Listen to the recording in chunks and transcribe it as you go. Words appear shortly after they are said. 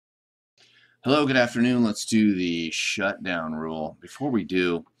Hello, good afternoon. Let's do the shutdown rule. Before we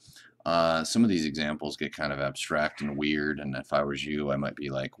do, some of these examples get kind of abstract and weird, and if I was you, I might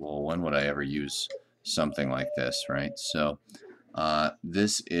be like, well, when would I ever use something like this, right? So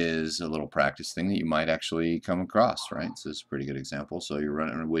this is a little practice thing that you might actually come across, right? So this is a pretty good example. So you're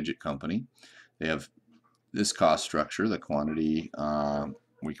running a widget company. They have this cost structure, the quantity,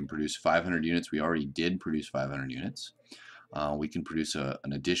 we can produce 500 units. We already did produce 500 units. We can produce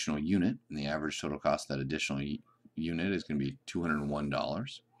an additional unit, and the average total cost of that additional unit is going to be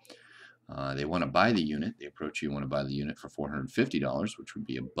 $201. They want to buy the unit. They approach you, want to buy the unit for $450, which would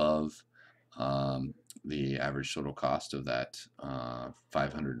be above um, the average total cost of that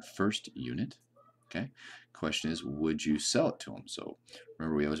 500 first unit. Okay. Question is, would you sell it to them? So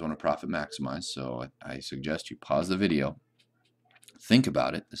remember, we always want to profit maximize. So I suggest you pause the video, think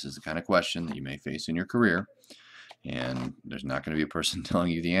about it. This is the kind of question that you may face in your career, and there's not going to be a person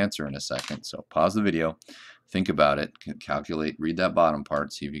telling you the answer in a second. So pause the video, think about it, calculate, read that bottom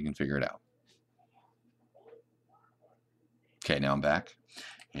part, see if you can figure it out. Okay, now I'm back,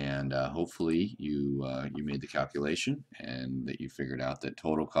 and hopefully you made the calculation and that you figured out that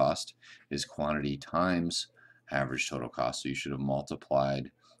total cost is quantity times average total cost. So you should have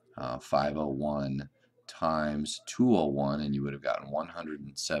multiplied 501 times 201, and you would have gotten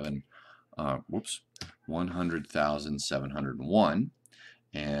 100,701,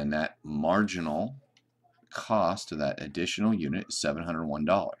 and that marginal cost of that additional unit is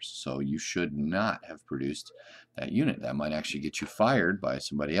 $701. So you should not have produced that unit. That might actually get you fired by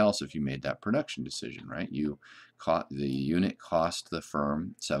somebody else if you made that production decision, right? The unit cost the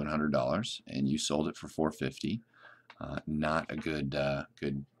firm $700 and you sold it for $450. Not a good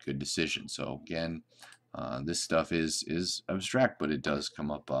decision. So again, this stuff is abstract, but it does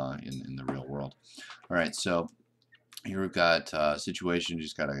come up in the real world. All right, so here we've got a situation,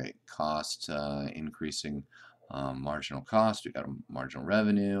 just got a cost increasing marginal cost. We've got a marginal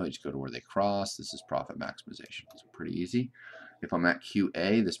revenue. I just go to where they cross. This is profit maximization. It's pretty easy. If I'm at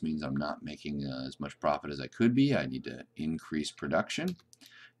QA, this means I'm not making as much profit as I could be. I need to increase production.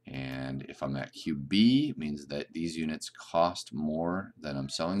 And if I'm at QB, it means that these units cost more than I'm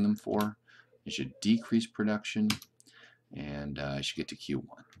selling them for. I should decrease production, and I should get to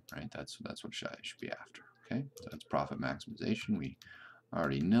Q1, right? That's what I should be after. Okay, so that's profit maximization. We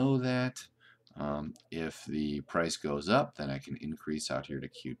already know that. If the price goes up, then I can increase out here to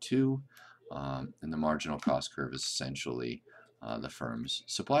Q2, and the marginal cost curve is essentially the firm's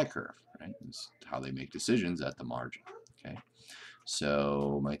supply curve, right? It's how they make decisions at the margin. Okay,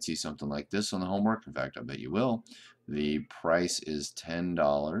 so might see something like this on the homework. In fact, I bet you will. The price is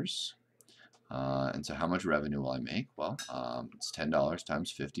 $10. And so how much revenue will I make? Well, it's $10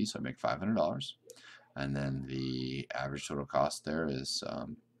 times 50, so I make $500. And then the average total cost there is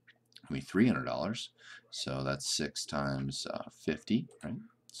 $300. So that's 6 times 50, right?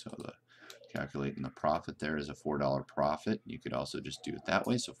 So calculating the profit there is a $4 profit. You could also just do it that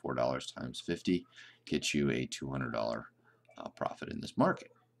way. So $4 times 50 gets you a $200 profit in this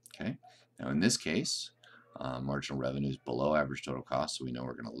market. Okay. Now in this case, marginal revenue is below average total cost, so we know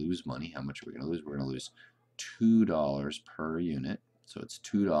we're going to lose money. How much are we going to lose? We're going to lose $2 per unit. So it's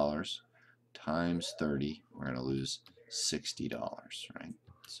 $2 times 30. We're going to lose $60, right?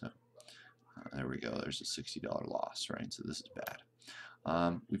 So there we go. There's a $60 loss, right? So this is bad.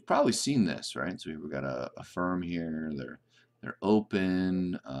 We've probably seen this, right? So we've got a firm here. They're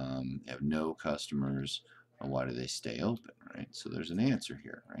open. Have no customers. Why do they stay open, right? So there's an answer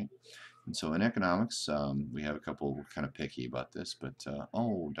here, right? And so in economics, we have a couple, we're kind of picky about this, but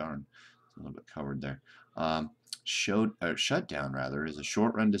oh darn, it's a little bit covered there. Shutdown rather is a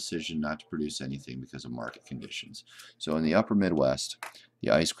short-run decision not to produce anything because of market conditions. So in the upper Midwest, the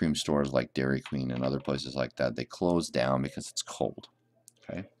ice cream stores like Dairy Queen and other places like that, they close down because it's cold.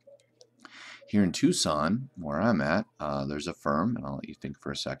 Okay. Here in Tucson, where I'm at, there's a firm, and I'll let you think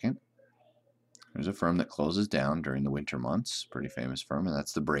for a second. There's a firm that closes down during the winter months, pretty famous firm, and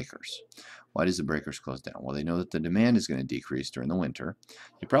that's the Breakers. Why does the Breakers close down? Well, they know that the demand is going to decrease during the winter.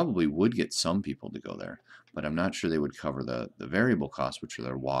 They probably would get some people to go there, but I'm not sure they would cover the variable costs, which are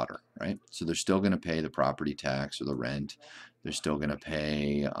their water, right? So they're still going to pay the property tax or the rent. They're still going to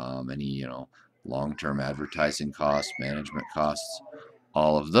pay any, long-term advertising costs, management costs,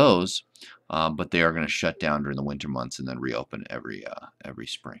 all of those, but they are going to shut down during the winter months and then reopen every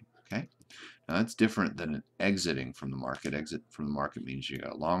spring. Okay. Now that's different than exiting from the market. Exit from the market means you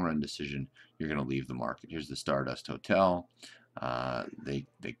got a long run decision. You're going to leave the market. Here's the Stardust Hotel. They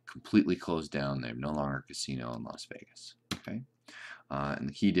completely closed down. They have no longer a casino in Las Vegas. Okay. And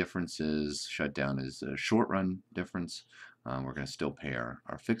the key difference is shutdown is a short run difference. We're going to still pay our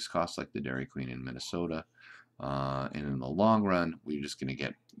fixed costs like the Dairy Queen in Minnesota. And in the long run, we're just going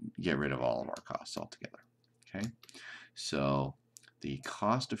to get rid of all of our costs altogether. Okay, so the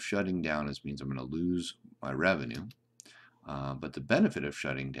cost of shutting down means I'm going to lose my revenue. But the benefit of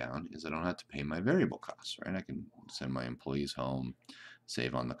shutting down is I don't have to pay my variable costs, right? I can send my employees home,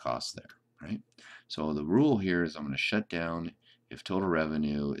 save on the costs there, right? So the rule here is I'm going to shut down if total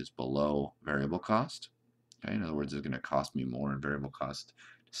revenue is below variable cost. Okay? In other words, it's going to cost me more in variable cost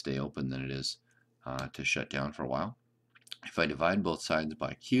to stay open than it is to shut down for a while. If I divide both sides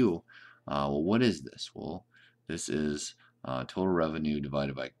by Q, well, what is this? Well, this is total revenue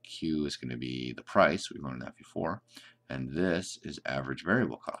divided by Q is going to be the price. We've learned that before. And this is average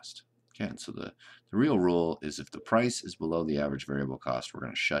variable cost. Okay, and so the real rule is if the price is below the average variable cost, we're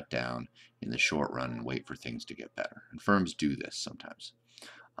going to shut down in the short run and wait for things to get better. And firms do this sometimes.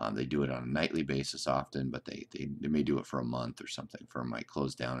 They do it on a nightly basis often, but they may do it for a month or something. Firm might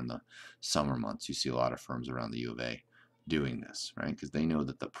close down in the summer months. You see a lot of firms around the U of A doing this, right? Because they know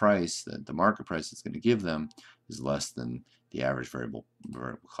that the price, that the market price it's going to give them is less than the average variable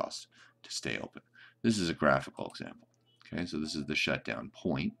cost to stay open. This is a graphical example. Okay, so this is the shutdown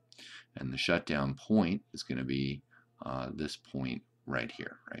point, and the shutdown point is going to be this point right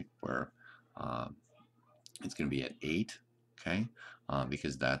here, right, where it's going to be at 8, okay,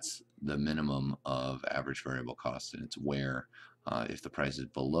 because that's the minimum of average variable cost, and it's where if the price is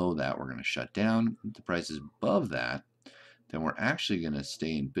below that, we're going to shut down. If the price is above that, then we're actually going to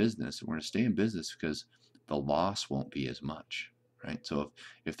stay in business, and we're going to stay in business because the loss won't be as much, right? So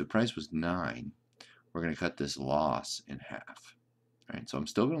if the price was 9, we're going to cut this loss in half. Right? So I'm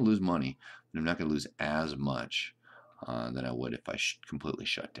still going to lose money, but I'm not going to lose as much than I would if I completely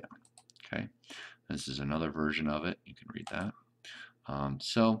shut down. Okay, this is another version of it. You can read that.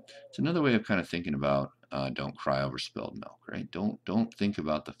 So it's another way of kind of thinking about don't cry over spilled milk. Right? Don't think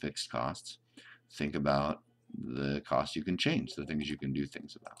about the fixed costs. Think about the costs you can change, the things you can do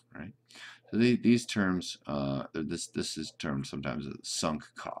things about. Right? So these terms, this is termed sometimes as sunk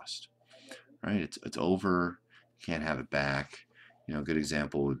cost. Right? It's over. You can't have it back. You know, a good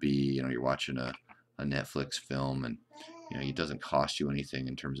example would be, you know, you're watching a Netflix film and, you know, it doesn't cost you anything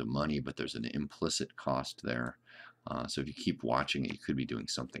in terms of money, but there's an implicit cost there. So if you keep watching it, you could be doing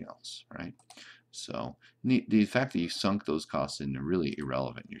something else, right? So the fact that you sunk those costs in are really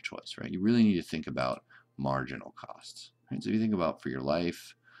irrelevant in your choice, right? You really need to think about marginal costs. Right? So if you think about for your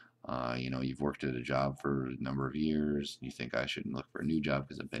life, you know, you've worked at a job for a number of years. You think I shouldn't look for a new job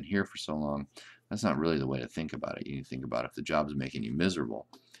because I've been here for so long. That's not really the way to think about it. You need to think about if the job is making you miserable,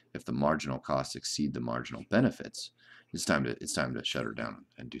 if the marginal costs exceed the marginal benefits, it's time to shut her down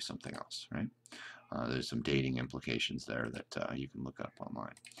and do something else, right? There's some dating implications there that you can look up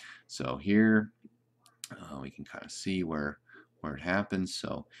online. So here we can kind of see where it happens.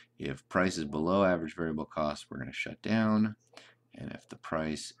 So if price is below average variable cost, we're going to shut down. And if the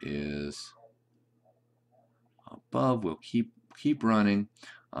price is above, we'll keep running.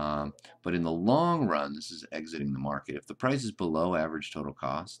 But in the long run, this is exiting the market. If the price is below average total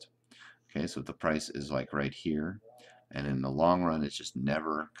cost, okay, so if the price is like right here, and in the long run, it's just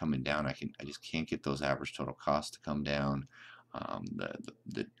never coming down. I just can't get those average total costs to come down.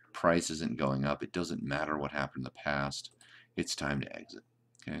 The price isn't going up. It doesn't matter what happened in the past. It's time to exit.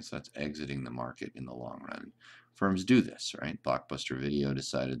 Okay, so that's exiting the market in the long run. Firms do this, right? Blockbuster Video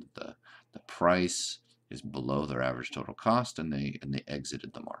decided that the price is below their average total cost, and they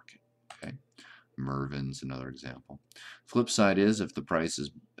exited the market. Okay, Mervyn's another example. Flip side is if the price is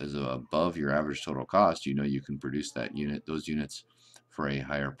above your average total cost, you know you can produce those units for a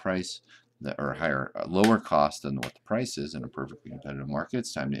higher price or lower cost than what the price is in a perfectly competitive market.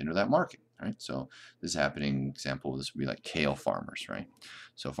 It's time to enter that market, right? So this is happening. Example, this would be like kale farmers, right?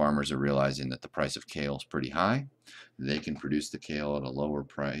 So farmers are realizing that the price of kale is pretty high. They can produce the kale at a lower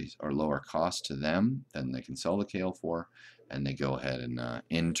price or lower cost to them than they can sell the kale for, and they go ahead and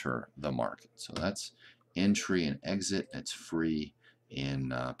enter the market. So that's entry and exit. It's free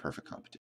in perfect competition.